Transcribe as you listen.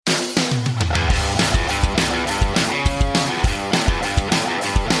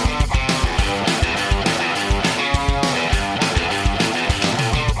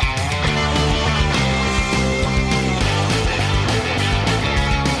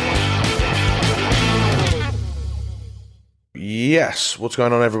Yes, what's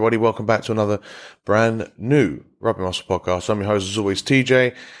going on, everybody? Welcome back to another brand new Rugby Muscle podcast. I'm your host, as always,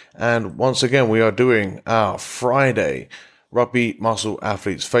 TJ, and once again, we are doing our Friday Rugby Muscle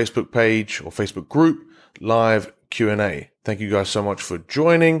Athletes Facebook page or Facebook group live Q&A. Thank you guys so much for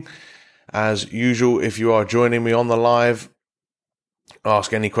joining. As usual, if you are joining me on the live,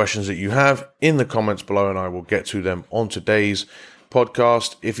 ask any questions that you have in the comments below, and I will get to them on today's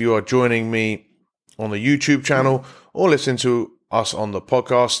podcast. If you are joining me on the YouTube channel or listen to us on the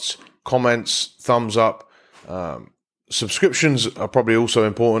podcasts, comments, thumbs up, subscriptions are probably also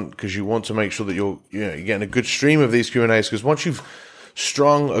important because you want to make sure that you're getting a good stream of these Q&As, because once you've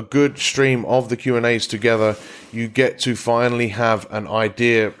strung a good stream of the Q&As together, you get to finally have an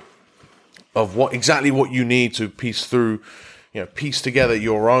idea of what you need to piece together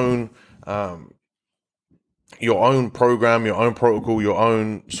your own program, your own protocol, your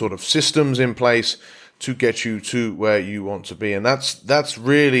own sort of systems in place to get you to where you want to be. And that's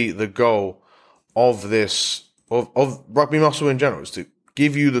really the goal of this, of Rugby Muscle in general, is to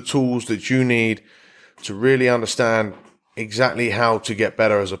give you the tools that you need to really understand exactly how to get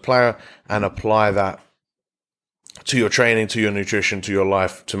better as a player and apply that to your training, to your nutrition, to your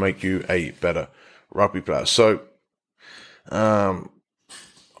life to make you a better rugby player. So,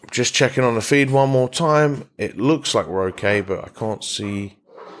 just checking on the feed one more time. It looks like we're okay, but I can't see.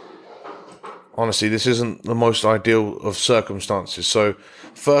 Honestly, this isn't the most ideal of circumstances. So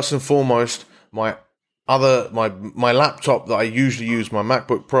first and foremost, my laptop that I usually use, my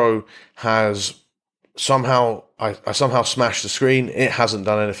MacBook Pro, has somehow smashed the screen. It hasn't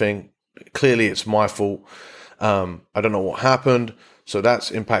done anything. Clearly it's my fault. I don't know what happened. So that's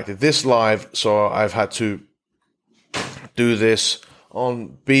impacted this live. So I've had to do this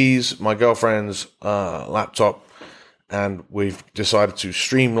on B's, my girlfriend's laptop, and we've decided to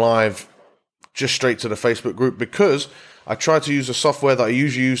stream live just straight to the Facebook group, because I tried to use the software that I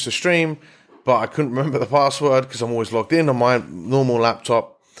usually use to stream, but I couldn't remember the password because I'm always logged in on my normal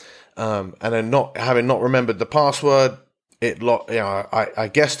laptop, and then not remembered the password, I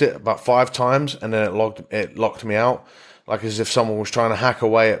guessed it about 5 times, and then it locked me out, like as if someone was trying to hack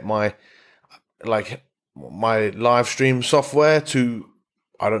away at my live stream software to,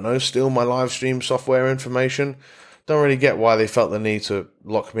 I don't know, steal my live stream software information. Don't really get why they felt the need to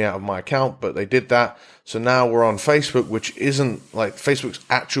lock me out of my account, but they did that. So now we're on Facebook, which isn't like Facebook's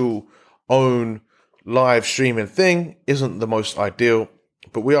actual own live streaming thing, isn't the most ideal,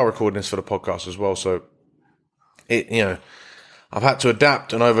 but we are recording this for the podcast as well. So I've had to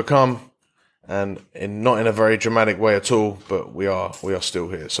adapt and overcome, and not in a very dramatic way at all, but we are still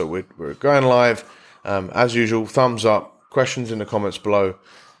here. So we're going live. As usual, thumbs up, questions in the comments below,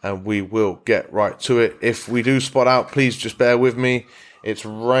 and we will get right to it. If we do spot out, please just bear with me. It's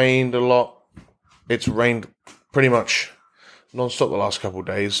rained a lot. It's rained pretty much non-stop the last couple of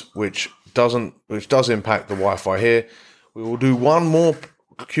days, which does impact the Wi-Fi here. We will do one more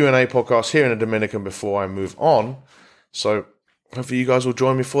Q&A podcast here in the Dominican before I move on. So hopefully you guys will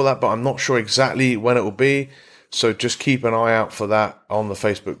join me for that, but I'm not sure exactly when it will be. So just keep an eye out for that on the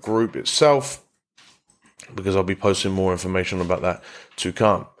Facebook group itself, because I'll be posting more information about that to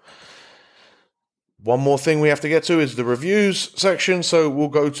come. One more thing we have to get to is the reviews section. So we'll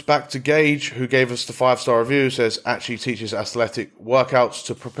go back to Gage, who gave us the 5-star review. Says, actually teaches athletic workouts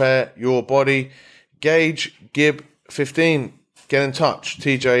to prepare your body. Gage Gibb 15, get in touch.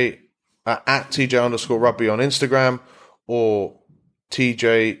 TJ at TJ_rugby on Instagram, or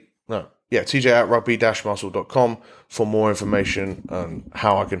TJ at rugby-muscle.com for more information on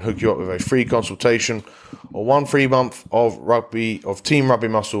how I can hook you up with a free consultation or 1 free month of Team Rugby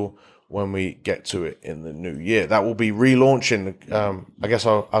Muscle when we get to it in the new year. That will be relaunching. I guess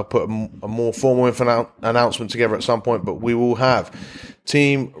I'll put a more formal announcement together at some point, but we will have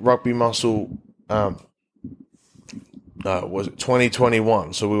Team Rugby Muscle, was it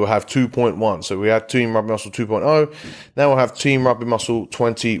 2021? So we will have 2.1. So we had Team Rugby Muscle 2.0. Now we'll have Team Rugby Muscle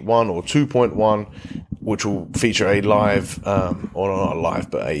 21 or 2.1, which will feature a live, or not a live,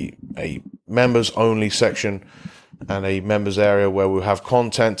 but a members only section and a members area where we'll have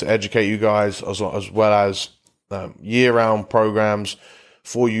content to educate you guys, as well as year-round programs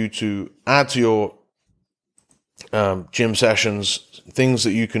for you to add to your gym sessions, things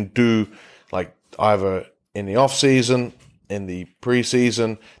that you can do like either in the off season, in the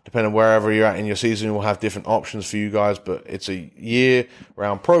pre-season, depending on wherever you're at in your season, we'll have different options for you guys, but it's a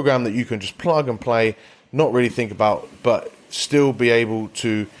year-round program that you can just plug and play, not really think about, but still be able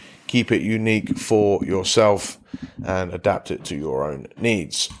to keep it unique for yourself and adapt it to your own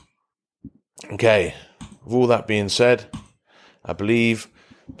needs. Okay, with all that being said, I believe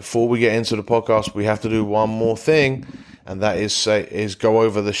before we get into the podcast, we have to do one more thing, and that is go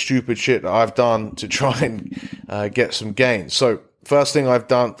over the stupid shit that I've done to try and get some gains. So first thing I've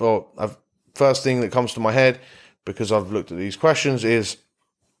done, first thing that comes to my head, because I've looked at these questions, is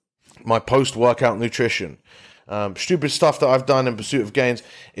my post-workout nutrition. Stupid stuff that I've done in pursuit of gains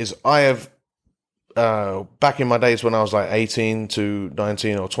is I have, back in my days when I was like 18 to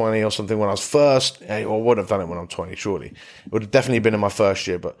 19 or 20 or something, when I was first, or would have done it when I'm 20, surely. It would have definitely been in my first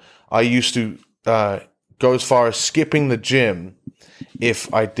year, but I used to go as far as skipping the gym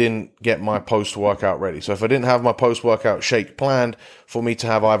if I didn't get my post-workout ready. So if I didn't have my post-workout shake planned for me to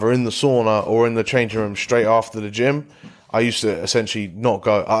have either in the sauna or in the changing room straight after the gym, I used to essentially not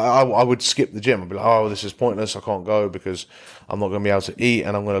go. I would skip the gym. I'd be like, oh, this is pointless. I can't go because I'm not going to be able to eat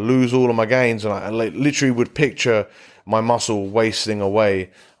and I'm going to lose all of my gains. And I literally would picture my muscle wasting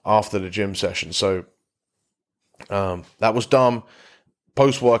away after the gym session. So that was dumb.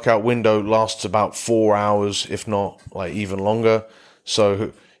 Post-workout window lasts about 4 hours, if not like even longer.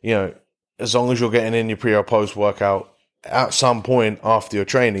 So, as long as you're getting in your pre or post-workout, at some point after your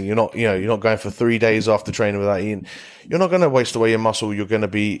training, you're not going for 3 days after training without eating. You're not going to waste away your muscle. You're going to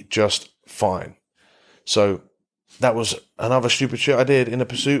be just fine. So that was another stupid shit I did in the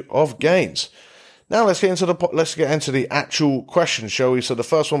pursuit of gains. Now let's get into the actual questions, shall we? So the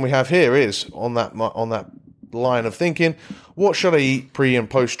first one we have here is on that line of thinking: what should I eat pre and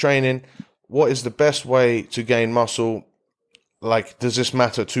post training? What is the best way to gain muscle? Like, does this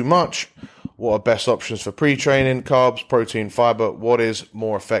matter too much? What are best options for pre-training? Carbs, protein, fiber. What is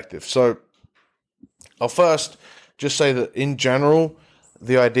more effective? So I'll first just say that in general,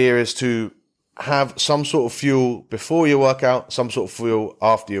 the idea is to have some sort of fuel before your workout, some sort of fuel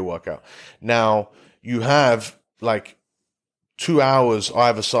after your workout. Now, you have like 2 hours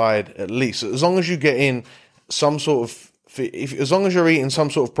either side at least. As long as you get in some sort of, as long as you're eating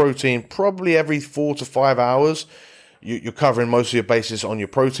some sort of protein, probably every 4 to 5 hours, you're covering most of your bases on your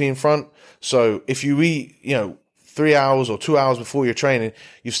protein front. So if you eat, 3 hours or 2 hours before your training,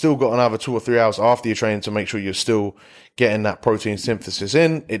 you've still got another 2 or 3 hours after your training to make sure you're still getting that protein synthesis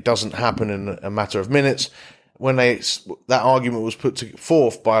in. It doesn't happen in a matter of minutes. When that argument was put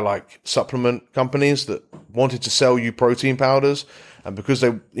forth by like supplement companies that wanted to sell you protein powders, and because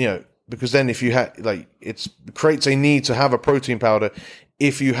because then if you had it creates a need to have a protein powder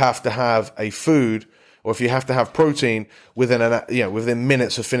if you have to have a food, or if you have to have protein within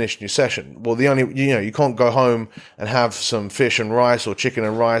minutes of finishing your session. Well, you can't go home and have some fish and rice or chicken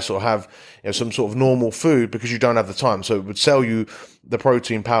and rice or have some sort of normal food because you don't have the time. So it would sell you the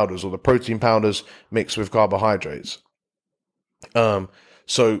protein powders, or the protein powders mixed with carbohydrates.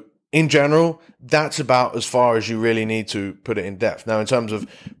 So in general, that's about as far as you really need to put it in depth. Now, in terms of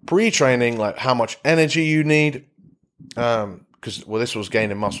pre-training, like how much energy you need, because this was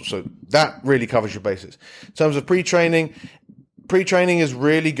gaining muscle, so that really covers your bases. In terms of pre-training is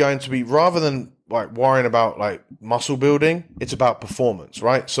really going to be, rather than like worrying about like muscle building, it's about performance,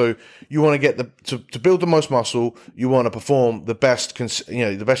 right? So you want to get to build the most muscle, you want to perform the best,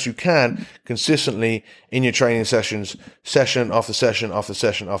 the best you can consistently in your training sessions, session after session after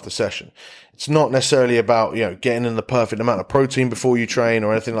session after session. It's not necessarily about, getting in the perfect amount of protein before you train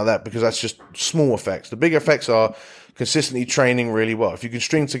or anything like that, because that's just small effects. The big effects are consistently training really well. If you can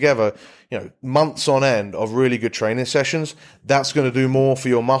string together, months on end of really good training sessions, that's going to do more for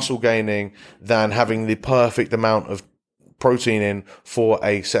your muscle gaining than having the perfect amount of protein in for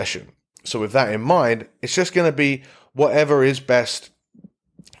a session. So with that in mind, it's just going to be whatever is best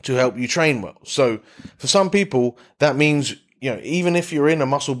to help you train well. So for some people, that means, even if you're in a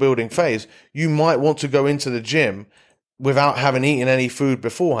muscle building phase, you might want to go into the gym without having eaten any food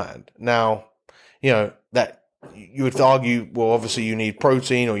beforehand. Now, that you would argue, well, obviously you need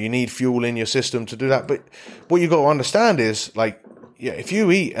protein or you need fuel in your system to do that. But what you got to understand is, if you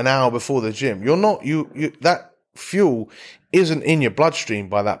eat an hour before the gym, that fuel isn't in your bloodstream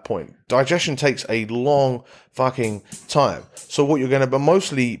by that point. Digestion takes a long fucking time. So what you're going to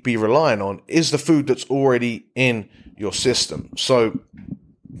mostly be relying on is the food that's already in your system. So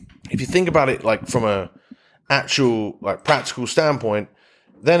if you think about it from a actual practical standpoint,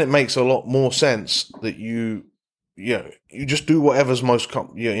 then it makes a lot more sense that you just do whatever's most,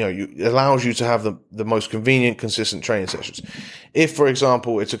 allows you to have the most convenient, consistent training sessions. If, for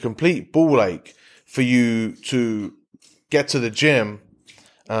example, it's a complete ball ache for you to get to the gym,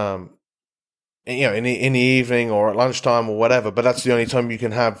 in the evening or at lunchtime or whatever, but that's the only time you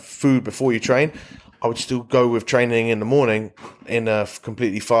can have food before you train, I would still go with training in the morning in a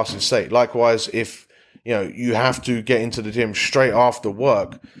completely fasted state. Likewise, if you have to get into the gym straight after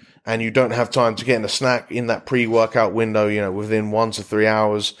work and you don't have time to get in a snack in that pre-workout window, within 1 to 3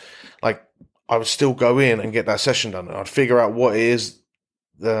 hours, I would still go in and get that session done. I'd figure out what is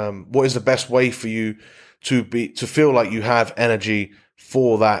the best way for you to feel like you have energy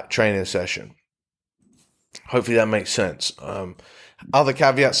for that training session. Hopefully that makes sense. Other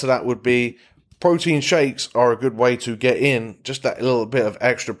caveats to that would be protein shakes are a good way to get in just that little bit of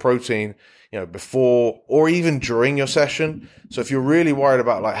extra protein, before or even during your session. So if you're really worried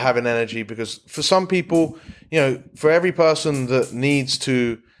about like having energy, because for some people, for every person that needs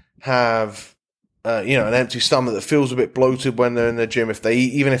to have, an empty stomach that feels a bit bloated when they're in the gym,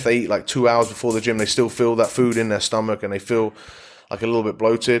 even if they eat like 2 hours before the gym, they still feel that food in their stomach and they feel like a little bit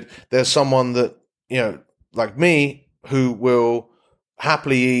bloated. There's someone that, like me, who will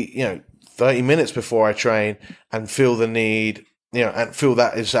happily eat, 30 minutes before I train and feel the need, and feel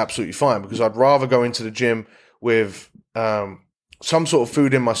that is absolutely fine, because I'd rather go into the gym with some sort of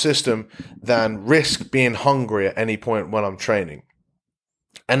food in my system than risk being hungry at any point when I'm training.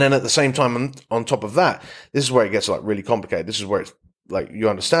 And then at the same time, on top of that, this is where it gets like really complicated. This is where it's like you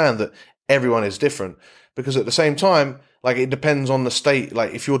understand that everyone is different, because at the same time, like it depends on the state.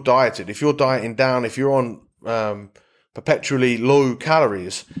 Like if you're dieting down, if you're on perpetually low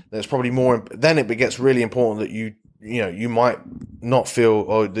calories, then it's probably more. Then it gets really important that you might not feel,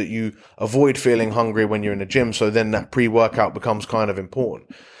 or that you avoid feeling hungry when you're in the gym. So then that pre-workout becomes kind of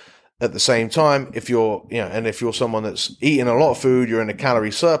important. At the same time, if you're someone that's eating a lot of food, you're in a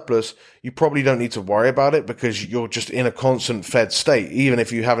calorie surplus, you probably don't need to worry about it, because you're just in a constant fed state. Even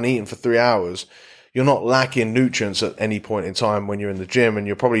if you haven't eaten for 3 hours, you're not lacking nutrients at any point in time when you're in the gym, and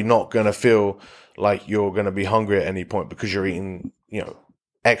you're probably not going to feel like you're going to be hungry at any point because you're eating,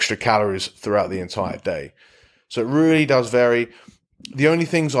 extra calories throughout the entire day. So it really does vary. The only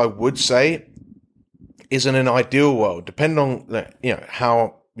things I would say is, in an ideal world, depending on,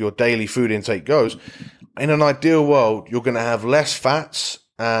 how your daily food intake goes, in an ideal world, you're going to have less fats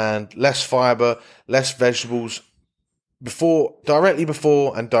and less fiber, less vegetables directly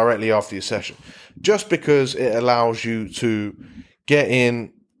before and directly after your session, just because it allows you to get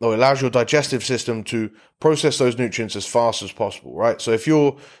in, or allows your digestive system to process those nutrients as fast as possible, right? So if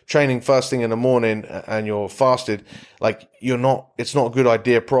you're training first thing in the morning and you're fasted, it's not a good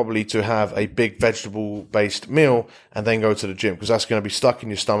idea probably to have a big vegetable-based meal and then go to the gym, because that's going to be stuck in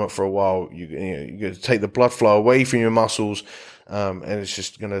your stomach for a while. You're going to take the blood flow away from your muscles, and it's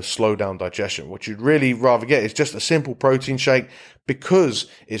just going to slow down digestion. What you'd really rather get is just a simple protein shake, because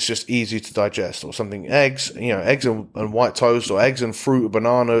it's just easy to digest, or something, eggs and white toast, or eggs and fruit, or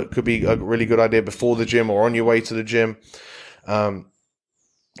banana could be a really good idea before the gym or on your way to the gym.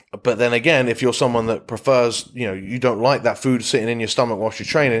 But then again, if you're someone that prefers, you don't like that food sitting in your stomach whilst you're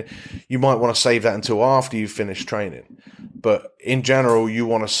training, you might want to save that until after you finish training. But in general, you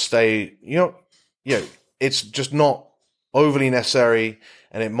want to stay, it's just not overly necessary,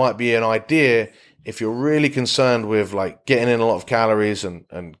 and it might be an idea if you're really concerned with like getting in a lot of calories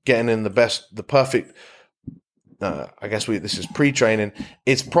and getting in the perfect, this is pre-training,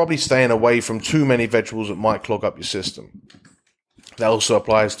 it's probably staying away from too many vegetables that might clog up your system. That also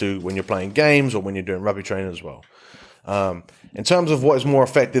applies to when you're playing games or when you're doing rugby training as well. In terms of what is more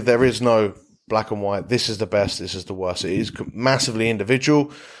effective, there is no black and white. This is the best, this is the worst. It is massively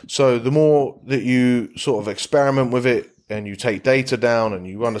individual. So the more that you sort of experiment with it, and you take data down, and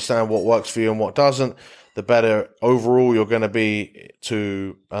you understand what works for you and what doesn't, the better overall you're going to be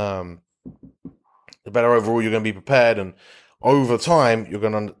prepared. And over time, you're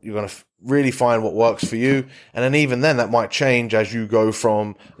going to really find what works for you. And then even then, that might change as you go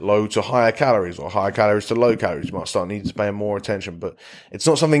from low to higher calories, or higher calories to low calories. You might start needing to pay more attention, but it's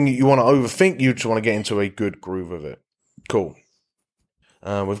not something you want to overthink. You just want to get into a good groove of it. Cool.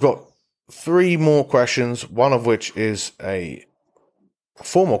 We've got 3 more questions, one of which is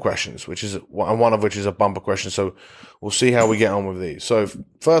 4 more questions, and one of which is a bumper question. So we'll see how we get on with these. So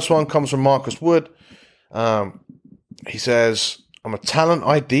first one comes from Marcus Wood. He says, I'm a talent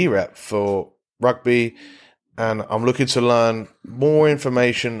ID rep for rugby, and I'm looking to learn more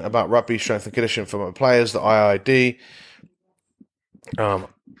information about rugby strength and conditioning for my players that I ID.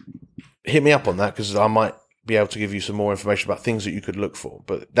 Hit me up on that, because I might be able to give you some more information about things that you could look for.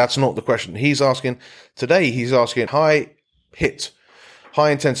 But that's not the question he's asking. Today he's asking, high HIIT,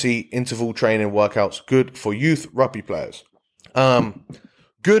 high intensity interval training workouts, good for youth rugby players.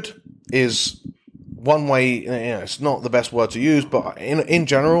 Good is one way, it's not the best word to use, but in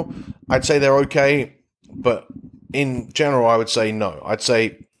general, I'd say they're okay. But in general, I would say no. I'd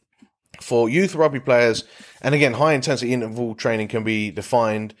say for youth rugby players, and again, high-intensity interval training can be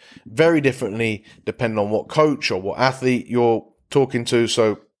defined very differently depending on what coach or what athlete you're talking to.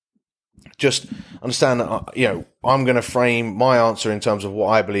 So just understand that, I'm going to frame my answer in terms of what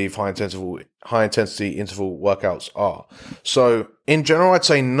I believe high intensity interval workouts are. So in general, I'd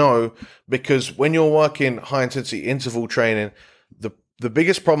say no, because when you're working high intensity interval training, the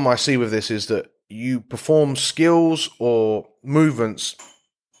biggest problem I see with this is that you perform skills or movements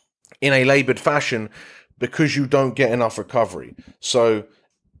in a labored fashion because you don't get enough recovery. So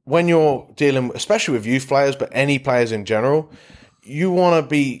when you're dealing, especially with youth players, but any players in general, you want to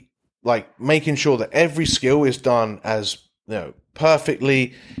be like making sure that every skill is done as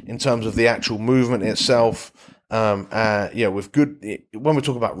perfectly in terms of the actual movement itself. With good, when we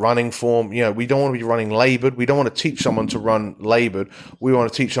talk about running form, we don't want to be running labored. We don't want to teach someone to run labored. We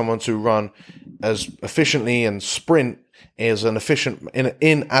want to teach someone to run as efficiently and sprint as an efficient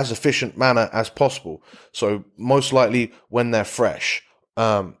in as efficient manner as possible. So most likely when they're fresh.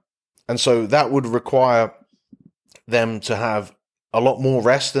 And so that would require them to have a lot more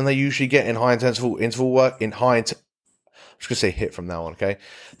rest than they usually get in high intensity interval work. I'm just going to say HIIT from now on, okay?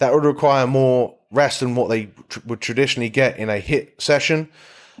 That would require more rest than what they would traditionally get in a HIIT session.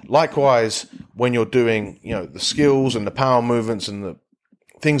 Likewise, when you're doing, the skills and the power movements and the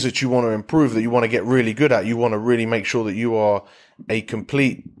things that you want to improve, that you want to get really good at, you want to really make sure that you are a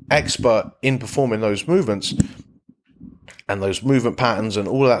complete expert in performing those movements and those movement patterns and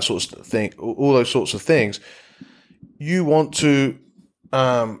all of that sorts of thing, all those sorts of things. You want to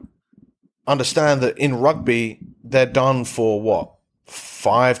understand that in rugby, they're done for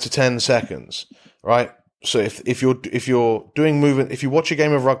 5 to 10 seconds, right? So if you're doing movement, if you watch a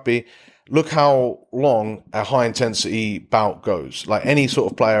game of rugby, look how long a high intensity bout goes. Like any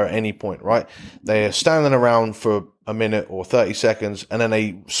sort of player at any point, right? They're standing around for a minute or 30 seconds, and then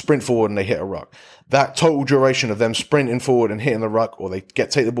they sprint forward and they hit a ruck. That total duration of them sprinting forward and hitting the ruck, or they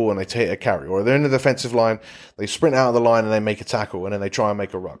take the ball and they take a carry, or they're in the defensive line, they sprint out of the line and they make a tackle, and then they try and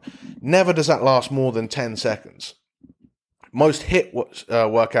make a ruck. Never does that last more than 10 seconds. Most HIIT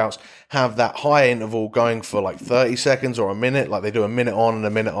workouts have that high interval going for like 30 seconds or a minute, like they do a minute on and a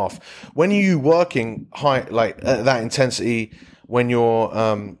minute off. When you working high, like at that intensity, when you're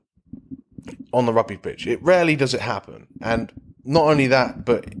on the rugby pitch, it rarely does it happen. And not only that,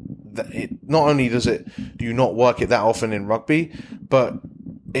 but not only do you not work it that often in rugby, but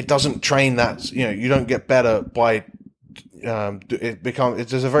it doesn't train that. You don't get better by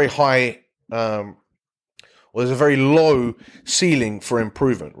there's a very high. There's a very low ceiling for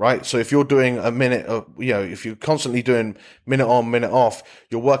improvement, right? So if you're doing a minute of, if you're constantly doing minute on, minute off,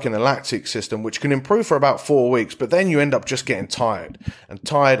 you're working a lactic system, which can improve for about 4 weeks, but then you end up just getting tired,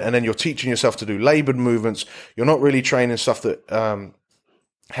 and then you're teaching yourself to do labored movements. You're not really training stuff that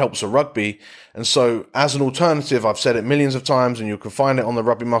helps a rugby. And so as an alternative, I've said it millions of times, and you can find it on the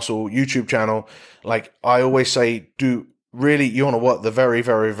Rugby Muscle YouTube channel. Like I always say, you want to work the very,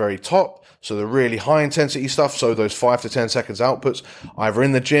 very, very top. So the really high intensity stuff, so those 5 to 10 seconds outputs, either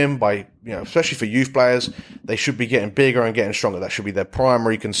in the gym by, especially for youth players, they should be getting bigger and getting stronger. That should be their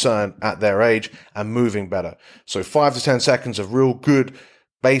primary concern at their age, and moving better. So 5 to 10 seconds of real good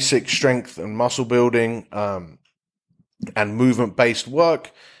basic strength and muscle building, and movement based work,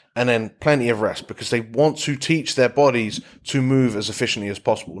 and then plenty of rest, because they want to teach their bodies to move as efficiently as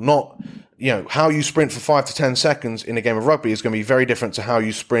possible. Not, how you sprint for 5 to 10 seconds in a game of rugby is going to be very different to how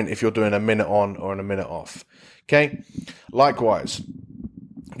you sprint if you're doing a minute on or a minute off. Okay. Likewise,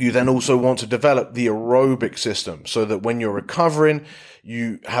 you then also want to develop the aerobic system, so that when you're recovering,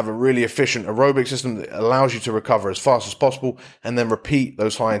 you have a really efficient aerobic system that allows you to recover as fast as possible and then repeat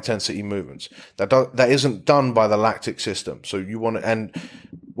those high intensity movements. That isn't done by the lactic system. So you want to, and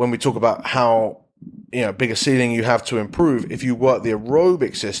when we talk about how, big a ceiling you have to improve, if you work the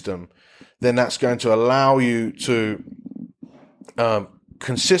aerobic system, then that's going to allow you to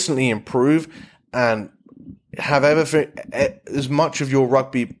consistently improve and have everything, as much of your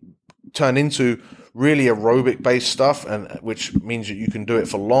rugby turn into really aerobic based stuff, and which means that you can do it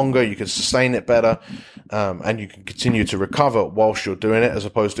for longer, you can sustain it better, and you can continue to recover whilst you're doing it, as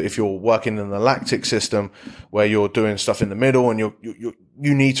opposed to if you're working in the lactic system where you're doing stuff in the middle and you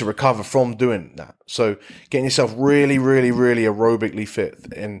need to recover from doing that. So getting yourself really, really, really aerobically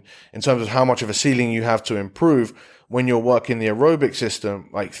fit in terms of how much of a ceiling you have to improve when you're working the aerobic system.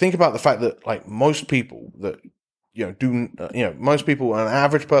 Like, think about the fact that, like, most people that most people, an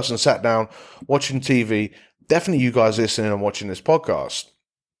average person sat down watching TV, definitely you guys listening and watching this podcast,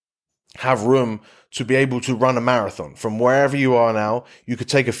 have room to be able to run a marathon from wherever you are now. You could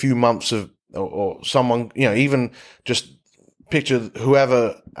take a few months of, or someone, even just picture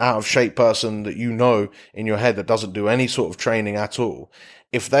whoever out of shape person that in your head that doesn't do any sort of training at all,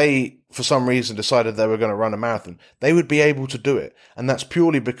 if they, for some reason, decided they were going to run a marathon, they would be able to do it. And that's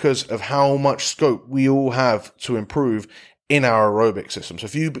purely because of how much scope we all have to improve in our aerobic system. So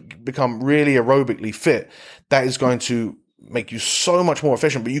if you become really aerobically fit, that is going to make you so much more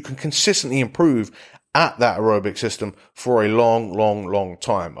efficient, but you can consistently improve at that aerobic system for a long, long, long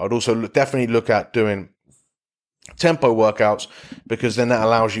time. I'd also definitely look at doing tempo workouts, because then that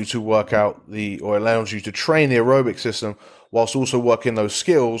allows you to allows you to train the aerobic system whilst also working those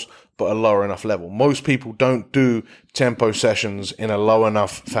skills, but a lower enough level. Most people don't do tempo sessions in a low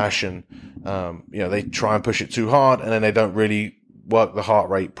enough fashion. They try and push it too hard, and then they don't really work the heart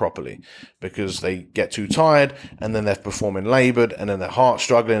rate properly because they get too tired, and then they're performing labored, and then their heart's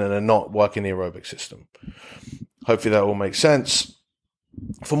struggling, and they're not working the aerobic system. Hopefully that all makes sense.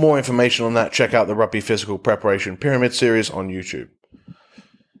 For more information on that, check out the Rugby Physical Preparation Pyramid series on YouTube.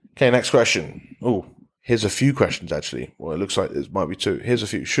 Okay, next question. Oh, here's a few questions, actually. Well, it looks like it might be two. Here's a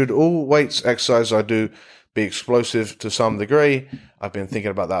few. Should all weights exercise I do be explosive to some degree? I've been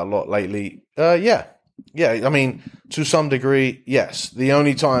thinking about that a lot lately. Yeah. I mean, to some degree, yes. The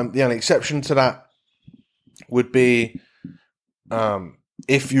only exception to that would be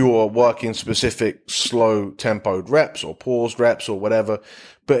if you're working specific slow tempoed reps or paused reps or whatever.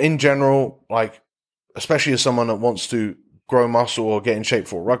 But in general, like, especially as someone that wants to grow muscle or get in shape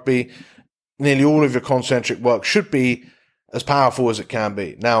for rugby, nearly all of your concentric work should be as powerful as it can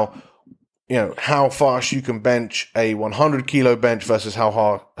be. Now, how fast you can bench a 100 kilo bench versus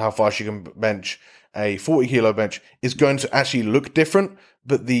how fast you can bench a 40 kilo bench is going to actually look different,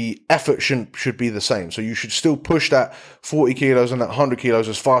 but the effort should be the same. So you should still push that 40 kilos and that 100 kilos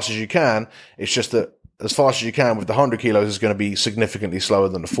as fast as you can. It's just that as fast as you can with the 100 kilos is going to be significantly slower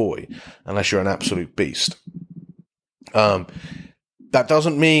than the 40, unless you're an absolute beast. That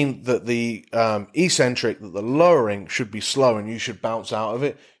doesn't mean that the eccentric, that the lowering should be slow and you should bounce out of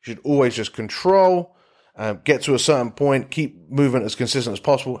it. You should always just control, get to a certain point, keep movement as consistent as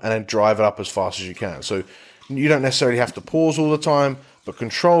possible, and then drive it up as fast as you can. So you don't necessarily have to pause all the time, but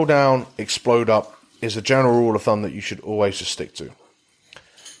control down, explode up is a general rule of thumb that you should always just stick to.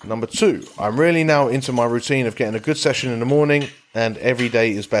 Number 2, I'm really now into my routine of getting a good session in the morning, and every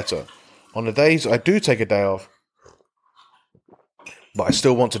day is better. On the days I do take a day off, but I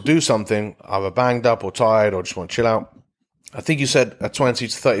still want to do something, either banged up or tired or just want to chill out, I think you said a 20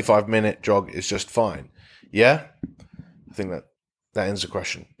 to 35 minute jog is just fine. Yeah? I think that ends the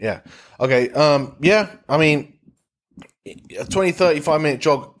question. Yeah. Okay. Yeah. I mean, a 20, 35 minute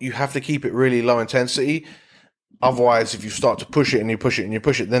jog, you have to keep it really low intensity. Otherwise, if you start to push it and you push it and you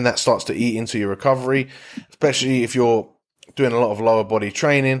push it, then that starts to eat into your recovery, especially if you're doing a lot of lower body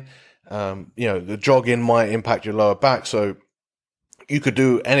training. The jogging might impact your lower back. So you could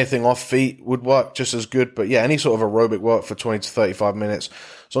do anything off feet would work just as good. But yeah, any sort of aerobic work for 20 to 35 minutes,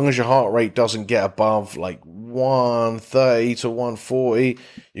 as long as your heart rate doesn't get above like 130 to 140,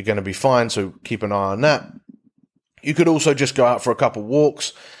 you're going to be fine. So keep an eye on that. You could also just go out for a couple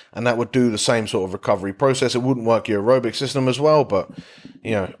walks, and that would do the same sort of recovery process. It wouldn't work your aerobic system as well, but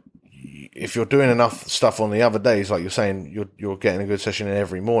if you're doing enough stuff on the other days, like you're saying, you're getting a good session in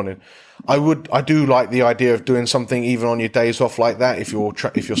every morning. I do like the idea of doing something even on your days off like that. If you're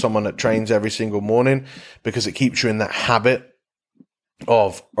someone that trains every single morning, because it keeps you in that habit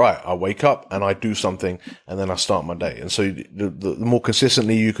of, right, I wake up and I do something and then I start my day. And so the more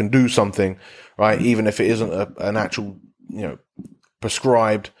consistently you can do something, right, even if it isn't an actual,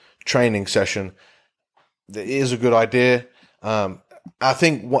 prescribed training session, it is a good idea. I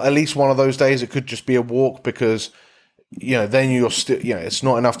think at least one of those days it could just be a walk, because then you're still, it's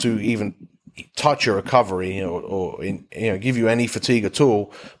not enough to even touch your recovery, or give you any fatigue at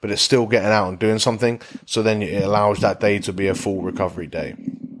all, but it's still getting out and doing something. So then it allows that day to be a full recovery day.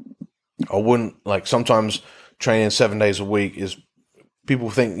 I wouldn't, sometimes training 7 days a week is, people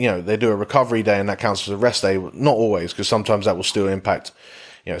think, they do a recovery day and that counts as a rest day. Not always, because sometimes that will still impact,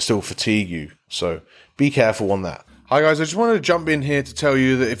 still fatigue you. So be careful on that. Hi guys, I just wanted to jump in here to tell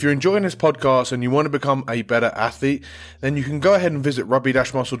you that if you're enjoying this podcast and you want to become a better athlete, then you can go ahead and visit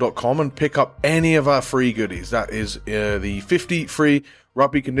rugby-muscle.com and pick up any of our free goodies. That is the 50 free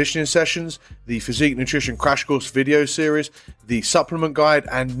rugby conditioning sessions, the physique nutrition crash course video series, the supplement guide,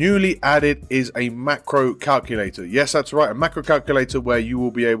 and newly added is a macro calculator. Yes, that's right, a macro calculator where you will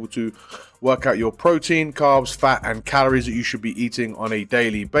be able to work out your protein, carbs, fat, and calories that you should be eating on a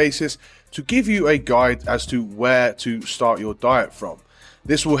daily basis to give you a guide as to where to start your diet from.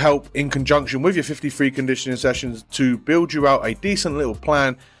 This will help in conjunction with your 50 free conditioning sessions to build you out a decent little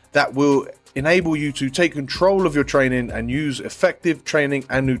plan that will enable you to take control of your training and use effective training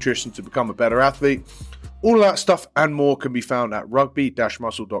and nutrition to become a better athlete. All of that stuff and more can be found at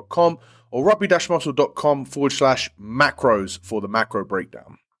rugby-muscle.com or rugby-muscle.com/macros for the macro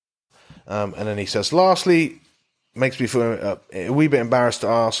breakdown. And then he says, lastly, makes me feel a wee bit embarrassed to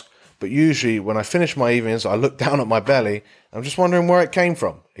ask, but usually when I finish my evenings, I look down at my belly. I'm just wondering where it came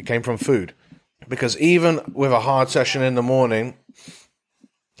from. It came from food. Because even with a hard session in the morning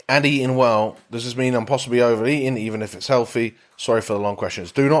and eating well, does this mean I'm possibly overeating, even if it's healthy? Sorry for the long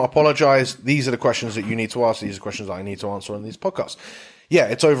questions. Do not apologize. These are the questions that you need to ask. These are questions that I need to answer on these podcasts. Yeah,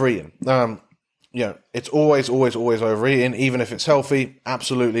 it's overeating. It's always overeating, even if it's healthy.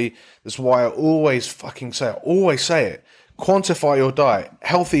 Absolutely. That's why I always say it. Quantify your diet.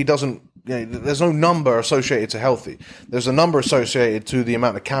 Healthy doesn't, there's no number associated to healthy. There's a number associated to the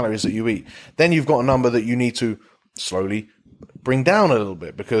amount of calories that you eat. Then you've got a number that you need to slowly bring down a little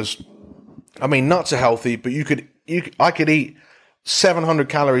bit, because, nuts are healthy, but I could eat 700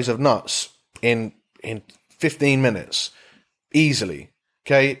 calories of nuts in 15 minutes easily.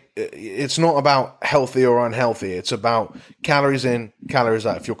 Okay, it's not about healthy or unhealthy. It's about calories in, calories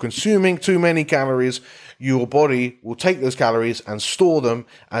out. If you're consuming too many calories, your body will take those calories and store them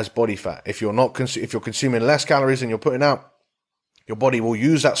as body fat. If you're if you're consuming less calories than you're putting out, your body will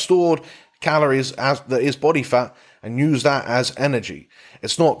use that stored calories that is body fat and use that as energy.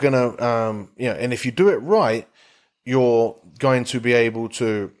 It's not gonna, and if you do it right, you're going to be able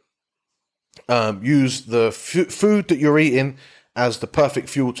to use the food that you're eating as the perfect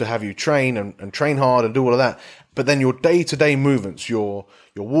fuel to have you train and train hard and do all of that. But then your day-to-day movements, you're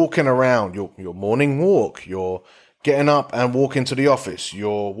walking around, your morning walk, you're getting up and walking to the office,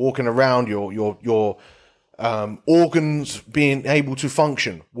 you're walking around, your organs being able to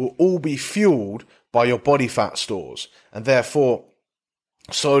function will all be fueled by your body fat stores. And therefore,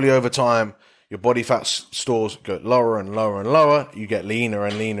 slowly over time, your body fat stores go lower and lower and lower. You get leaner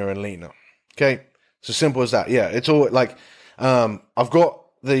and leaner and leaner. Okay? It's as simple as that. Yeah, it's all like... I've got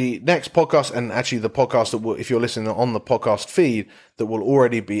the next podcast, and actually the podcast that will, if you're listening on the podcast feed, that will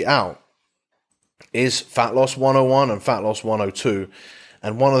already be out, is Fat Loss 101 and Fat Loss 102.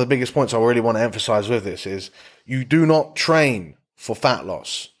 And one of the biggest points I really want to emphasize with this is you do not train for fat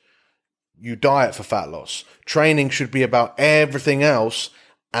loss. You diet for fat loss. Training should be about everything else,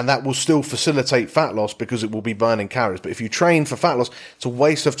 and that will still facilitate fat loss because it will be burning calories. But if you train for fat loss, it's a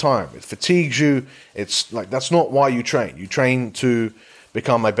waste of time. It fatigues you. It's like, that's not why you train. You train to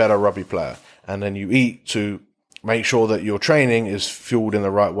become a better rugby player. And then you eat to make sure that your training is fueled in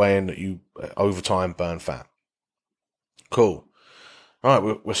the right way and that you, over time, burn fat. Cool. All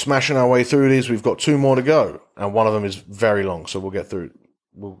right, we're smashing our way through these. We've got 2 more to go. And one of them is very long, so we'll get through.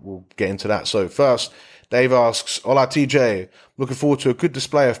 We'll get into that. So first, Dave asks, Hola TJ, looking forward to a good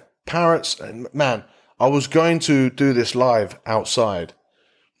display of parrots. And man, I was going to do this live outside,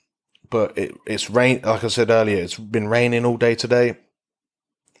 but it's rain. Like I said earlier, it's been raining all day today,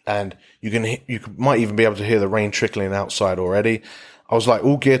 and you might even be able to hear the rain trickling outside already. I was like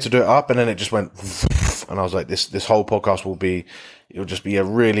all geared to do it up, and then it just went, and I was like, this whole podcast it'll just be a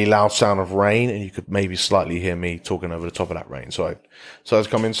really loud sound of rain, and you could maybe slightly hear me talking over the top of that rain. So I was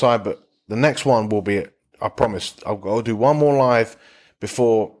come inside, but the next one will be, I promise, I'll do one more live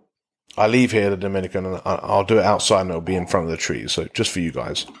before I leave here, the Dominican, and I'll do it outside, and it'll be in front of the trees. So just for you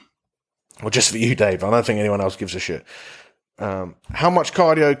guys, or just for you, Dave. I don't think anyone else gives a shit. How much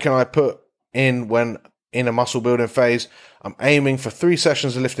cardio can I put in when in a muscle building phase? I'm aiming for 3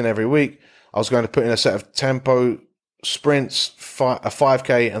 sessions of lifting every week. I was going to put in a set of tempo sprints, a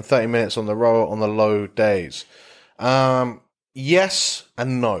 5K and 30 minutes on the rower on the low days. Yes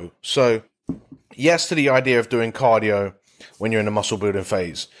and no. So yes to the idea of doing cardio when you're in a muscle building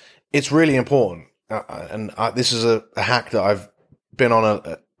phase. It's really important. This is a hack that I've been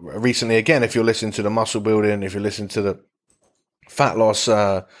on recently. Again, if you're listening to the muscle building, if you're listening to the fat loss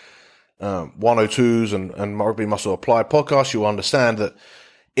 102s and Rugby Muscle Applied podcast, you'll understand that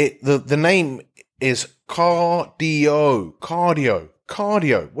the name is cardio.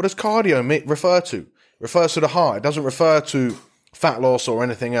 What does cardio refer to? It refers to the heart. It doesn't refer to fat loss or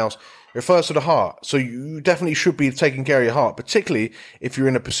anything else. It refers to the heart. So you definitely should be taking care of your heart, particularly if you're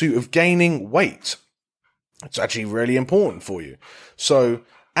in a pursuit of gaining weight. It's actually really important for you. So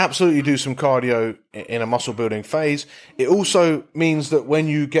absolutely do some cardio in a muscle building phase. It also means that when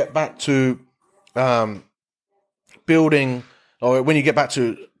you get back to building, or when you get back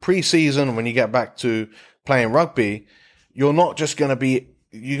to pre-season, when you get back to playing rugby, you're not just going to be,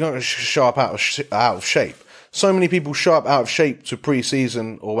 you're going to show up out of shape. So many people show up out of shape to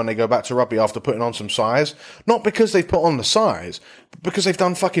pre-season or when they go back to rugby after putting on some size, not because they've put on the size, but because they've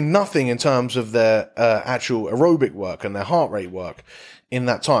done fucking nothing in terms of their actual aerobic work and their heart rate work in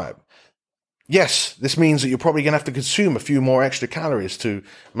that time. yes, this means that you're probably going to have to consume a few more extra calories to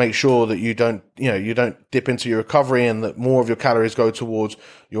make sure that you don't dip into your recovery and that more of your calories go towards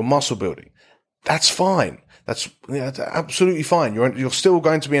your muscle building. That's fine. That's absolutely fine. You're still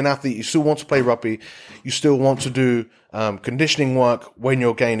going to be an athlete. You still want to play rugby. You still want to do conditioning work when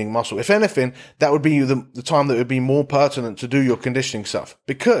you're gaining muscle. If anything, that would be the time that would be more pertinent to do your conditioning stuff,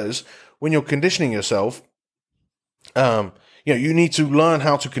 because when you're conditioning yourself, you need to learn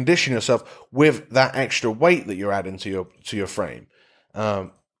how to condition yourself with that extra weight that you're adding to your frame.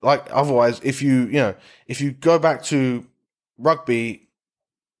 Like otherwise, if you go back to rugby,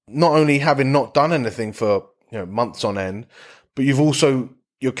 not only having not done anything for months on end, but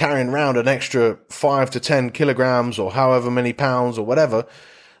you're carrying around an extra 5 to 10 kilograms or however many pounds or whatever.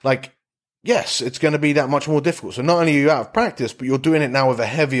 Like, yes, it's going to be that much more difficult. So not only are you out of practice, but you're doing it now with a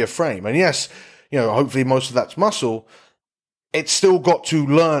heavier frame. And yes, hopefully most of that's muscle. It's still got to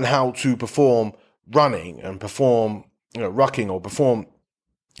learn how to perform running and perform, rucking or perform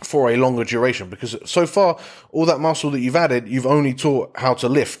for a longer duration, because so far, all that muscle that you've added, you've only taught how to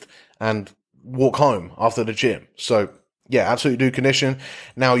lift and walk home after the gym. So yeah, absolutely do condition.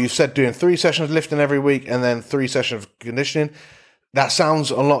 Now, you said doing 3 sessions of lifting every week and then 3 sessions of conditioning. That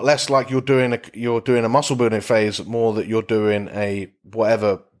sounds a lot less like you're doing a muscle building phase, more that you're doing a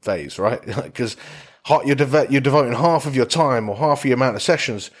whatever phase, right? Because you're devoting half of your time or half of your amount of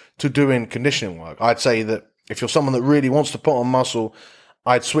sessions to doing conditioning work. I'd say that if you're someone that really wants to put on muscle,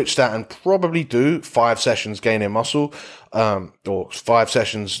 I'd switch that and probably do 5 sessions gaining muscle, or 5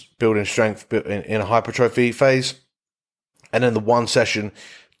 sessions building strength in a hypertrophy phase, and then the 1 session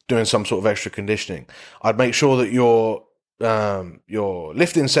doing some sort of extra conditioning. I'd make sure that your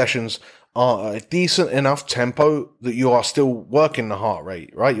lifting sessions are a decent enough tempo that you are still working the heart rate,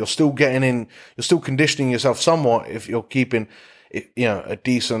 right? You're still you're still conditioning yourself somewhat if you're keeping, a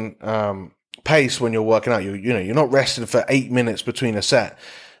decent pace when you're working out. You're not resting for 8 minutes between a set.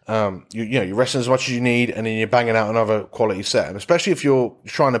 You're resting as much as you need, and then you're banging out another quality set. And especially if you're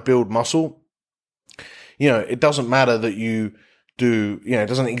trying to build muscle, it doesn't matter that you do. It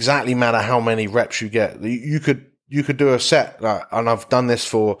doesn't exactly matter how many reps you get. You could do a set, and I've done this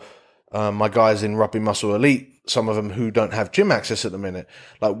for my guys in Rugby Muscle Elite, some of them who don't have gym access at the minute.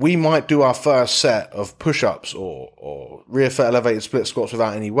 Like, we might do our first set of push-ups or rear foot elevated split squats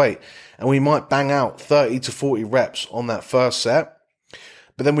without any weight, and we might bang out 30 to 40 reps on that first set,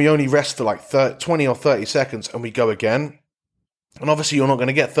 but then we only rest for like 20 or 30 seconds and we go again. And obviously you're not going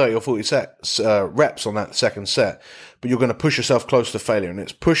to get 30 or 40 reps on that second set, but you're going to push yourself close to failure, and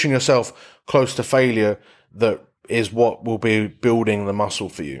it's pushing yourself close to failure that is what will be building the muscle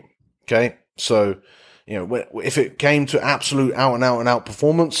for you. Okay, so if it came to absolute out and out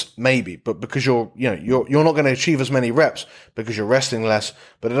performance, maybe, but because you're not going to achieve as many reps because you're resting less.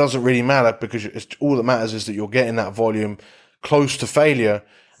 But it doesn't really matter, because all that matters is that you're getting that volume close to failure,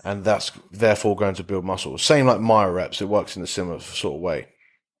 and that's therefore going to build muscle. Same like myo reps, it works in a similar sort of way.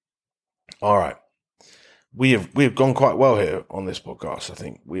 All right, we have gone quite well here on this podcast. I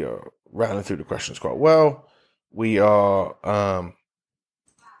think we are rattling through the questions quite well. We are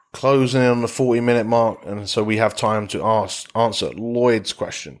closing in on the 40-minute mark, and so we have time to answer Lloyd's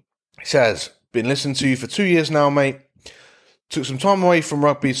question. He says, been listening to you for 2 years now, mate. Took some time away from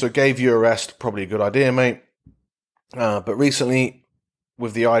rugby, so gave you a rest. Probably a good idea, mate. But recently,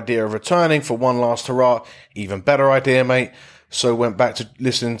 with the idea of returning for one last hurrah, even better idea, mate. So went back to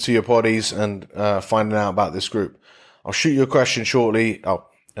listening to your poddies and finding out about this group. I'll shoot you a question shortly. Oh,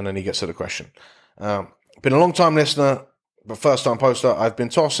 and then he gets to the question. Been a long-time listener, but first-time poster. I've been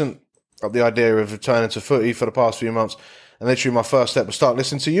tossing up the idea of returning to footy for the past few months, and literally my first step was start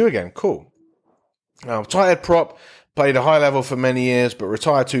listening to you again. Cool. Tight head prop, played a high level for many years, but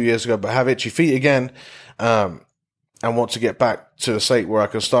retired 2 years ago, but have itchy feet again, and want to get back to the state where I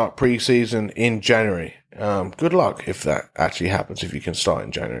can start pre-season in January. Good luck if that actually happens, if you can start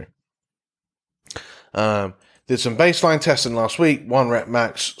in January. Did some baseline testing last week. 1 rep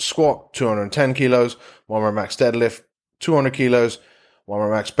max squat, 210 kilos. 1 rep max deadlift, 200 kilos. 1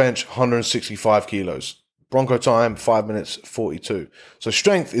 rep max bench, 165 kilos. Bronco time, 5 minutes 42. So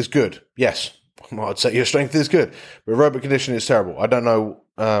strength is good. Yes, I'd say your strength is good. But aerobic conditioning is terrible. I don't know.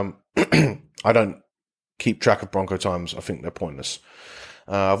 I don't keep track of Bronco times. I think they're pointless.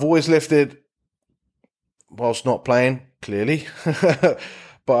 I've always lifted whilst not playing, clearly.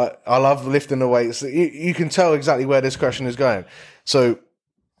 But I love lifting the weights. You can tell exactly where this question is going. So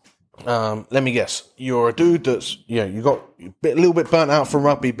let me guess. You're a dude that's, you got a little bit burnt out from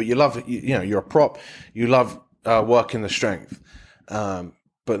rugby, but you love it. You're a prop. You love working the strength.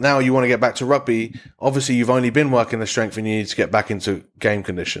 but now you want to get back to rugby. Obviously, you've only been working the strength and you need to get back into game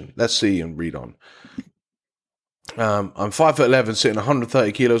condition. Let's see and read on. I'm 5'11", sitting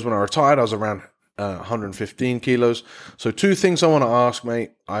 130 kilos. When I retired, I was around 115 kilos. So 2 things I want to ask,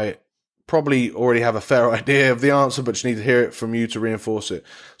 mate. I probably already have a fair idea of the answer, but just need to hear it from you to reinforce it.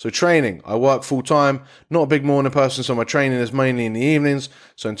 So training, I work full time, not a big morning person, so my training is mainly in the evenings.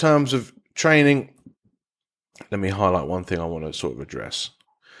 So in terms of training, let me highlight one thing I want to sort of address.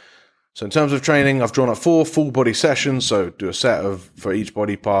 So in terms of training, I've drawn up 4 full body sessions. So do a set of, for each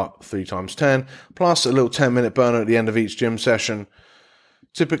body part, 3 times 10, plus a little 10-minute burner at the end of each gym session.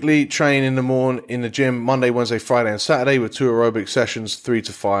 Typically train in the morning in the gym Monday, Wednesday, Friday, and Saturday with 2 aerobic sessions, 3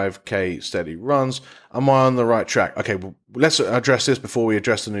 to 5K steady runs. Am I on the right track? Okay, well, let's address this before we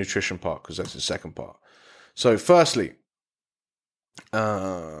address the nutrition part, because that's the second part. So firstly,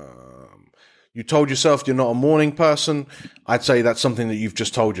 you told yourself you're not a morning person. I'd say that's something that you've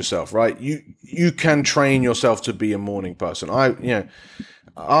just told yourself, right? You can train yourself to be a morning person.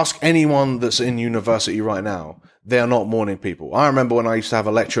 Ask anyone that's in university right now. They are not morning people. I remember when I used to have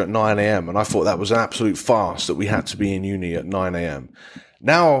a lecture at 9 a.m. and I thought that was an absolute farce that we had to be in uni at 9 a.m.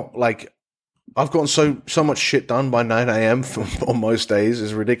 Now, like, I've gotten so much shit done by 9 a.m. on most days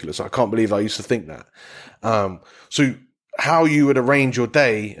is ridiculous. I can't believe I used to think that. So how you would arrange your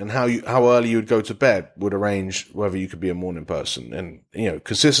day and how early you would go to bed would arrange whether you could be a morning person. And,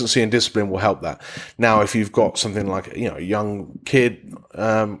 consistency and discipline will help that. Now, if you've got something like, a young kid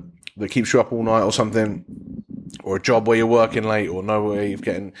that keeps you up all night or something, or a job where you're working late or no way of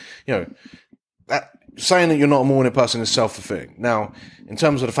getting, that saying that you're not a morning person is self-fulfilling. Now, in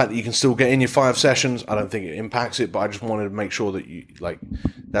terms of the fact that you can still get in your 5 sessions, I don't think it impacts it, but I just wanted to make sure that you,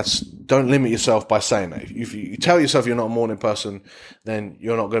 don't limit yourself by saying that. If you tell yourself you're not a morning person, then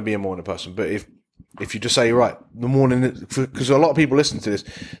you're not going to be a morning person. But if you just say, right, the morning, because a lot of people listen to this,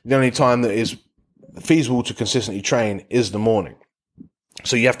 the only time that is feasible to consistently train is the morning.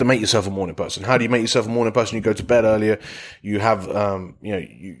 So you have to make yourself a morning person. How do you make yourself a morning person? You go to bed earlier. You have,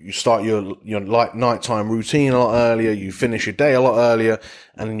 you start your nighttime routine a lot earlier. You finish your day a lot earlier,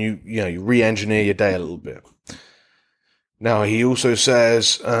 and then you re-engineer your day a little bit. Now he also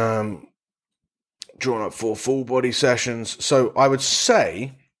says, drawn up 4 full body sessions. So I would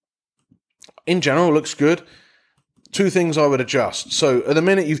say, in general, looks good. 2 things I would adjust. So at the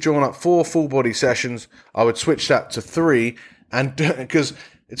minute you've drawn up 4 full body sessions, I would switch that to 3. And because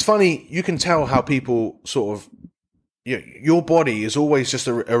it's funny, you can tell how people sort of, your body is always just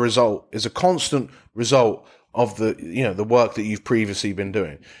a result, is a constant result of the work that you've previously been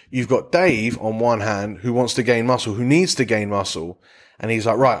doing. You've got Dave on one hand who wants to gain muscle, who needs to gain muscle. And he's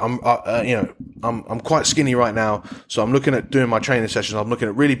like, right, I'm quite skinny right now. So I'm looking at doing my training sessions. I'm looking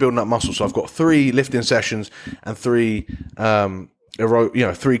at really building up muscle. So I've got 3 lifting sessions and 3,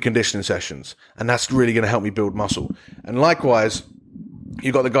 3 conditioning sessions, and that's really going to help me build muscle. And likewise,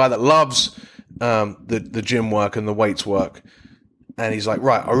 you've got the guy that loves the gym work and the weights work, and he's like,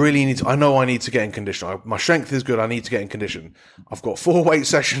 right, I know I need to get in condition. My strength is good. I need to get in condition. I've got 4 weight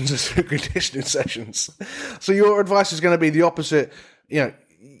sessions and 2 conditioning sessions. So your advice is going to be the opposite.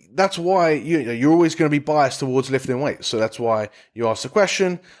 That's why you're always going to be biased towards lifting weights. So that's why you asked the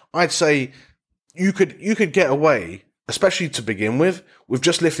question. I'd say you could get away, especially to begin with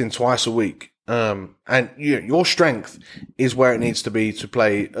just lifting twice a week. And your strength is where it needs to be to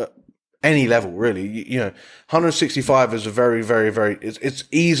play any level, really. 165 is a very, very, very, it's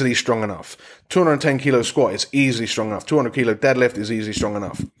easily strong enough. 210 kilo squat is easily strong enough. 200 kilo deadlift is easily strong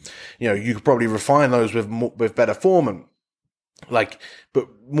enough. You could probably refine those with better form but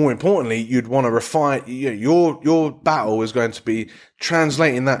more importantly, you'd want to refine, your battle is going to be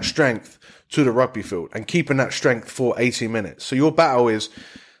translating that strength to the rugby field and keeping that strength for 80 minutes. So your battle is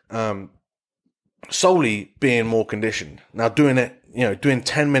solely being more conditioned. Now doing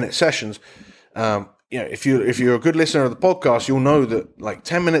 10-minute sessions, if you're a good listener of the podcast, you'll know that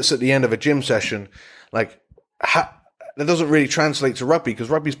 10 minutes at the end of a gym session, that doesn't really translate to rugby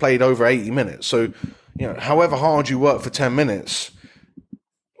because rugby's played over 80 minutes. So, however hard you work for 10 minutes,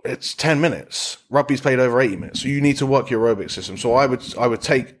 it's 10 minutes. Rugby's played over 80 minutes. So you need to work your aerobic system. So I would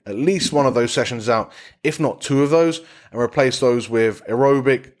take at least one of those sessions out, if not 2 of those, and replace those with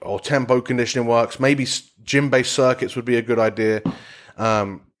aerobic or tempo conditioning works. Maybe gym-based circuits would be a good idea.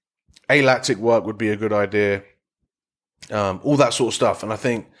 Alactic work would be a good idea. All that sort of stuff. And I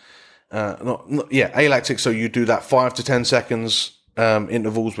think, alactic. So you do that 5 to 10 seconds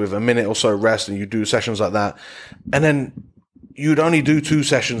intervals with a minute or so rest, and you do sessions like that. And then you'd only do 2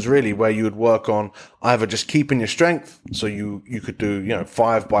 sessions really where you would work on either just keeping your strength. So you could do,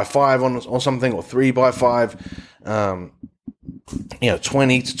 5 by 5 on something, or 3 by 5.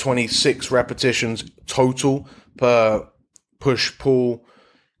 20 to 26 repetitions total per push, pull,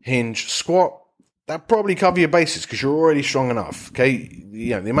 hinge, squat. That probably cover your bases because you're already strong enough. Okay,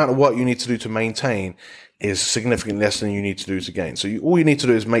 the amount of work you need to do to maintain is significantly less than you need to do to gain. So all you need to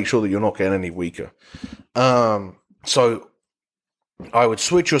do is make sure that you're not getting any weaker. So I would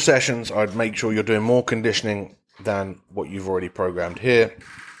switch your sessions. I'd make sure you're doing more conditioning than what you've already programmed here.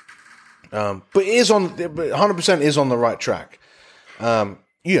 But 100% is on the right track.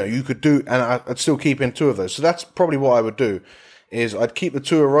 You could do, and I'd still keep in 2 of those. So that's probably what I would do. Is I'd keep the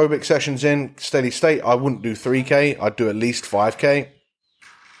 2 aerobic sessions in steady state. I wouldn't do 3K. I'd do at least 5K.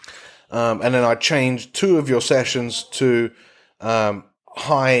 And then I'd change 2 of your sessions to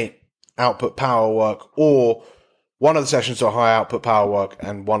high output power work, or one of the sessions to high output power work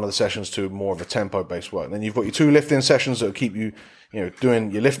and one of the sessions to more of a tempo based work. And then you've got your 2 lifting sessions that will keep you,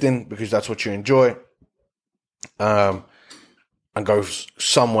 doing your lifting because that's what you enjoy. And go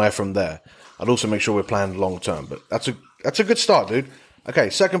somewhere from there. I'd also make sure we're planning long term, but that's a good start, dude. Okay,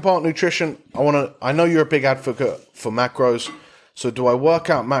 second part, nutrition. I know you're a big advocate for macros. So do I work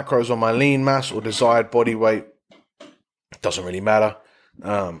out macros on my lean mass or desired body weight? Doesn't really matter.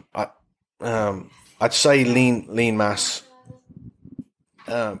 I'd say lean mass.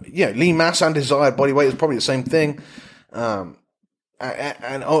 Lean mass and desired body weight is probably the same thing.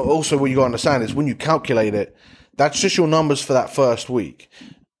 And also what you got to understand is when you calculate it, that's just your numbers for that first week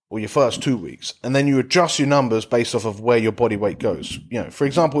or your first 2 weeks. And then you adjust your numbers based off of where your body weight goes. For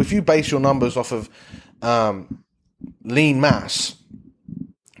example, if you base your numbers off of lean mass,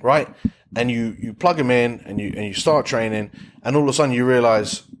 right? And you plug them in and you start training, and all of a sudden you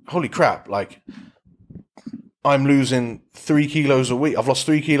realize, holy crap, like I'm losing 3 kilos a week. I've lost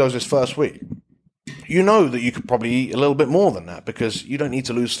 3 kilos this first week. You know that you could probably eat a little bit more than that because you don't need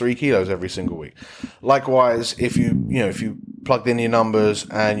to lose 3 kilos every single week. Likewise, if you plugged in your numbers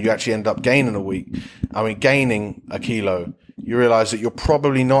and you actually end up gaining gaining a kilo, you realize that you're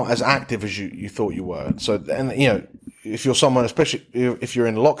probably not as active as you thought you were. So, and if you're someone, especially if you're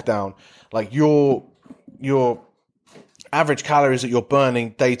in lockdown, like your average calories that you're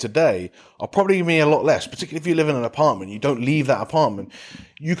burning day to day are probably going to be a lot less, particularly if you live in an apartment. You don't leave that apartment.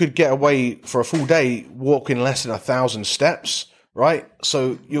 You could get away for a full day walking less than 1,000 steps, right?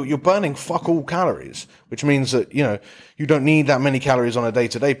 So you're burning fuck all calories, which means that, you don't need that many calories on a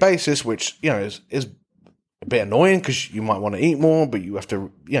day-to-day basis, which, is a bit annoying because you might want to eat more, but you have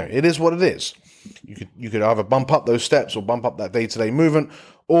to, it is what it is. You could either bump up those steps or bump up that day-to-day movement,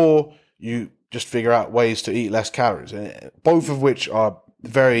 or you just figure out ways to eat less calories, both of which are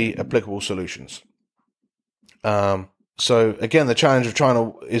very applicable solutions. So again, the challenge of trying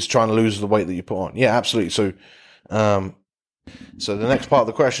to lose the weight that you put on. Yeah, absolutely. So the next part of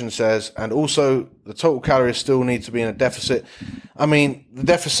the question says, and also the total calories still need to be in a deficit. I mean, the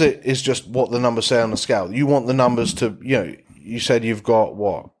deficit is just what the numbers say on the scale. You want the numbers to, you said you've got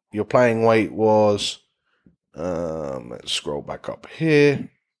what? Your playing weight was, let's scroll back up here.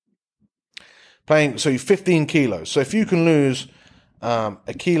 So you're 15 kilos. So if you can lose a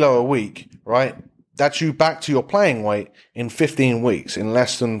kilo a week, right? That's you back to your playing weight in 15 weeks, in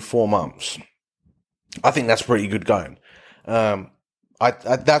less than 4 months. I think that's pretty good going.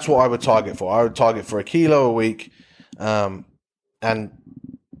 That's what I would target for. I would target for a kilo a week, and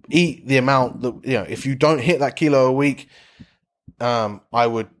eat the amount that, if you don't hit that kilo a week, I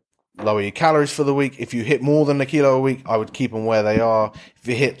would lower your calories for the week. If you hit more than a kilo a week, I would keep them where they are. If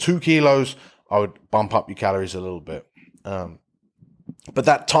you hit 2 kilos, I would bump up your calories a little bit. But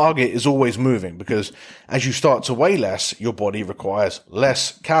that target is always moving because as you start to weigh less, your body requires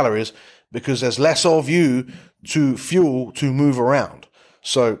less calories because there's less of you to fuel to move around.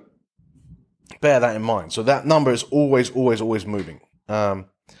 So bear that in mind. So that number is always moving.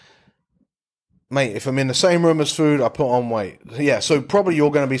 Mate, if I'm in the same room as food, I put on weight. Yeah, so probably you're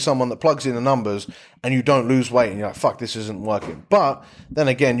going to be someone that plugs in the numbers and you don't lose weight and you're like, fuck, this isn't working. But then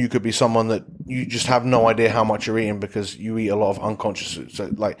again, you could be someone that you just have no idea how much you're eating because you eat a lot of unconscious food.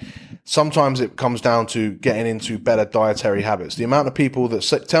 So like sometimes it comes down to getting into better dietary habits. The amount of people that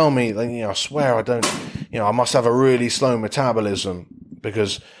tell me, like, I swear I don't, I must have a really slow metabolism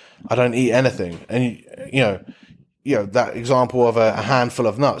because I don't eat anything. And, that example of a handful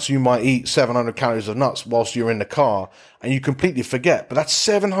of nuts, you might eat 700 calories of nuts whilst you're in the car and you completely forget, but that's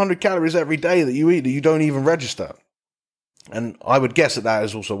 700 calories every day that you eat that you don't even register. And I would guess that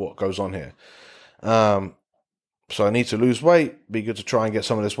is also what goes on here. So I need to lose weight. Be good to try and get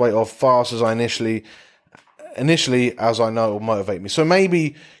some of this weight off fast as I initially, as I know it will motivate me. So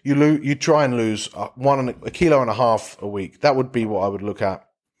maybe you try and lose a 1.5 kilos a week. That would be what I would look at.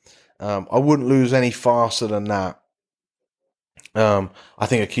 I wouldn't lose any faster than that. I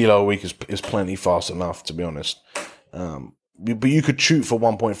think a kilo a week is plenty fast enough, to be honest. But you could shoot for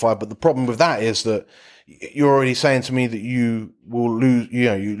 1.5. But the problem with that is that you're already saying to me that you will lose.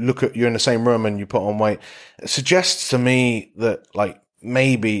 You're in the same room and you put on weight. It suggests to me that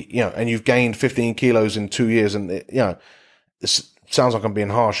maybe and you've gained 15 kilos in 2 years, and it sounds like I'm being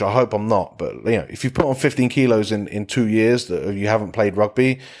harsh. I hope I'm not. But if you put on 15 kilos in 2 years that you haven't played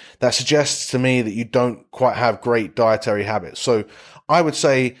rugby, that suggests to me that you don't quite have great dietary habits. So I would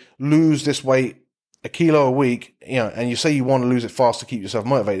say lose this weight, a kilo a week, and you say you want to lose it fast to keep yourself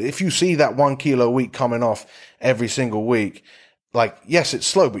motivated. If you see that 1 kilo a week coming off every single week, yes, it's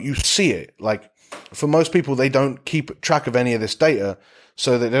slow, but you see it. For most people, they don't keep track of any of this data,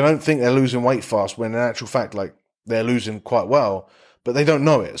 so that they don't think they're losing weight fast, when in actual fact, they're losing quite well, but they don't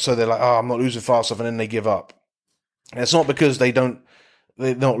know it. So they're like, oh, I'm not losing fast enough, and then they give up. And it's not because they're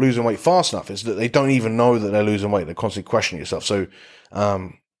not losing weight fast enough. It's that they don't even know that they're losing weight. They're constantly questioning yourself. So,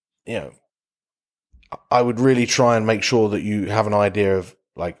 I would really try and make sure that you have an idea of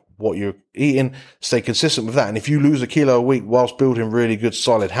what you're eating, stay consistent with that. And if you lose a kilo a week whilst building really good,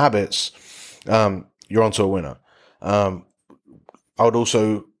 solid habits, you're onto a winner. I would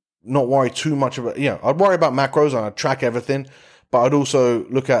also not worry too much about, I'd worry about macros and I'd track everything, but I'd also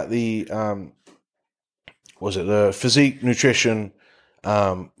look at the, the physique nutrition,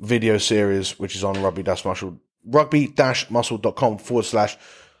 video series, which is on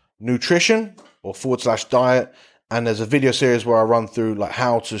rugby-muscle.com/nutrition or /diet. And there's a video series where I run through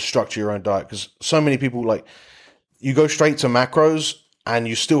how to structure your own diet. Because so many people you go straight to macros and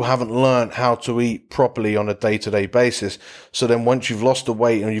you still haven't learned how to eat properly on a day-to-day basis. So then once you've lost the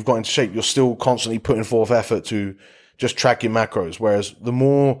weight and you've got into shape, you're still constantly putting forth effort to just track your macros. Whereas the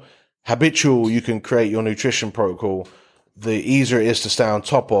more habitual you can create your nutrition protocol, the easier it is to stay on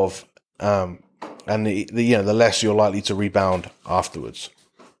top of, and the less you're likely to rebound afterwards.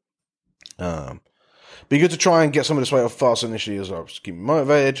 Be good to try and get some of this weight off fast initially as well. Just keep me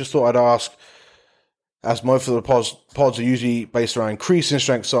motivated. Just thought I'd ask, as most of the pods are usually based around increasing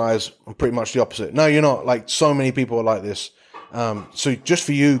strength size. I'm pretty much the opposite. No, you're not. So many people are like this. So just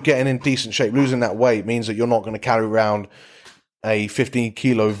for you, getting in decent shape, losing that weight means that you're not going to carry around a 15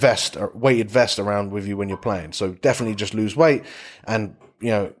 kilo weighted vest around with you when you're playing. So definitely just lose weight and,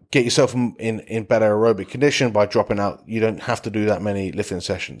 get yourself in better aerobic condition by dropping out. You don't have to do that many lifting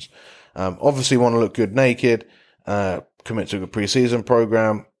sessions. Obviously want to look good naked, commit to a good preseason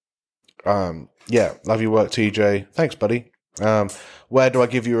program. Love your work, TJ. Thanks, buddy. Where do I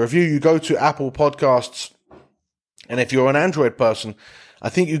give you a review? You go to Apple Podcasts. And if you're an Android person, I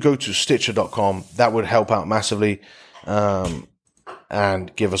think you go to Stitcher.com. That would help out massively. And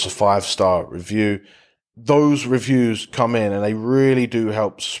give us a 5-star review. Those reviews come in and they really do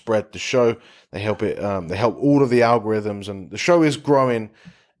help spread the show. They help it. They help all of the algorithms, and the show is growing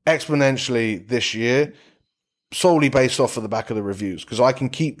exponentially this year, solely based off of the back of the reviews. Because I can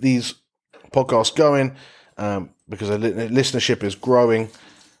keep these podcasts going because the listenership is growing,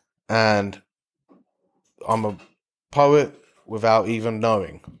 and I'm a poet without even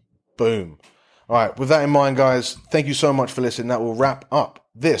knowing. Boom. All right, with that in mind, guys, thank you so much for listening. That will wrap up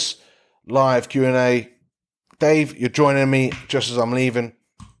this live Q&A. Dave, you're joining me just as I'm leaving.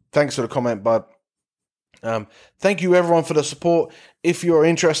 Thanks for the comment, bud. Thank you, everyone, for the support. If you're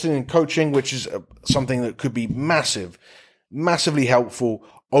interested in coaching, which is something that could be massively helpful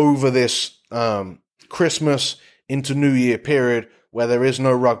over this Christmas into New Year period, where there is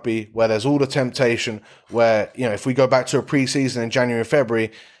no rugby, where there's all the temptation, where, if we go back to a preseason in January and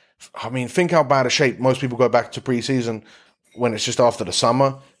February, think how bad a shape most people go back to preseason when it's just after the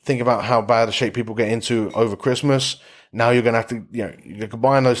summer. Think about how bad a shape people get into over Christmas. Now you're going to have to, you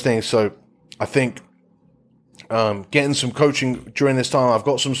combine those things. So I think getting some coaching during this time, I've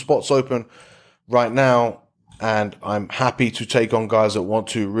got some spots open right now, and I'm happy to take on guys that want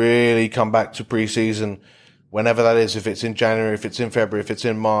to really come back to preseason, whenever that is, if it's in January, if it's in February, if it's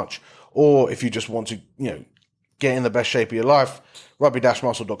in March, or if you just want to, get in the best shape of your life.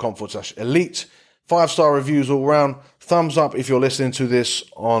 rugby-muscle.com/elite. 5-star reviews all around. Thumbs up if you're listening to this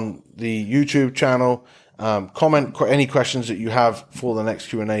on the YouTube channel. Comment any questions that you have for the next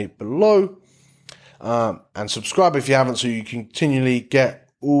Q&A below. And subscribe if you haven't, so you continually get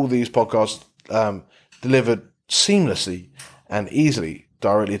all these podcasts delivered seamlessly and easily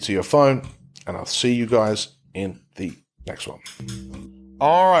directly to your phone. And I'll see you guys in the next one.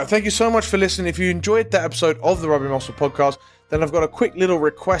 All right. Thank you so much for listening. If you enjoyed that episode of the Rugby Muscle Podcast, then I've got a quick little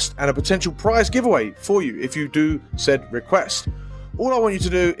request and a potential prize giveaway for you if you do said request. All I want you to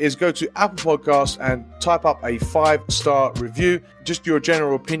do is go to Apple Podcasts and type up a 5-star review. Just your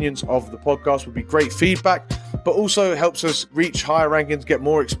general opinions of the podcast would be great feedback. but also helps us reach higher rankings, get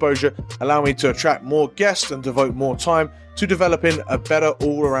more exposure, allow me to attract more guests and devote more time to developing a better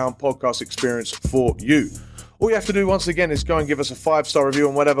all-around podcast experience for you. All you have to do, once again, is go and give us a 5-star review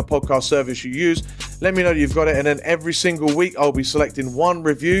on whatever podcast service you use. Let me know that you've got it, and then every single week I'll be selecting one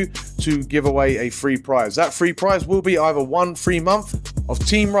review to give away a free prize. That free prize will be either 1 free month of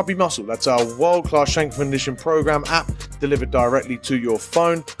Team Rugby Muscle, that's our world-class strength and conditioning program app delivered directly to your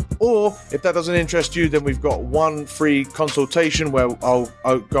phone, or if that doesn't interest you, then we've got 1 free consultation where I'll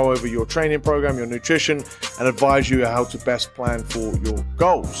go over your training program, your nutrition, and advise you how to best plan for your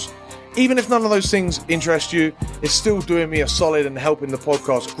goals. Even if none of those things interest you, it's still doing me a solid and helping the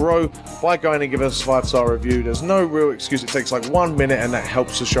podcast grow by going and giving us a 5-star review. There's no real excuse. It takes like 1 minute and that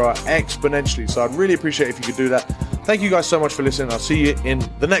helps the show out exponentially. So I'd really appreciate it if you could do that. Thank you guys so much for listening. I'll see you in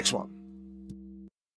the next one.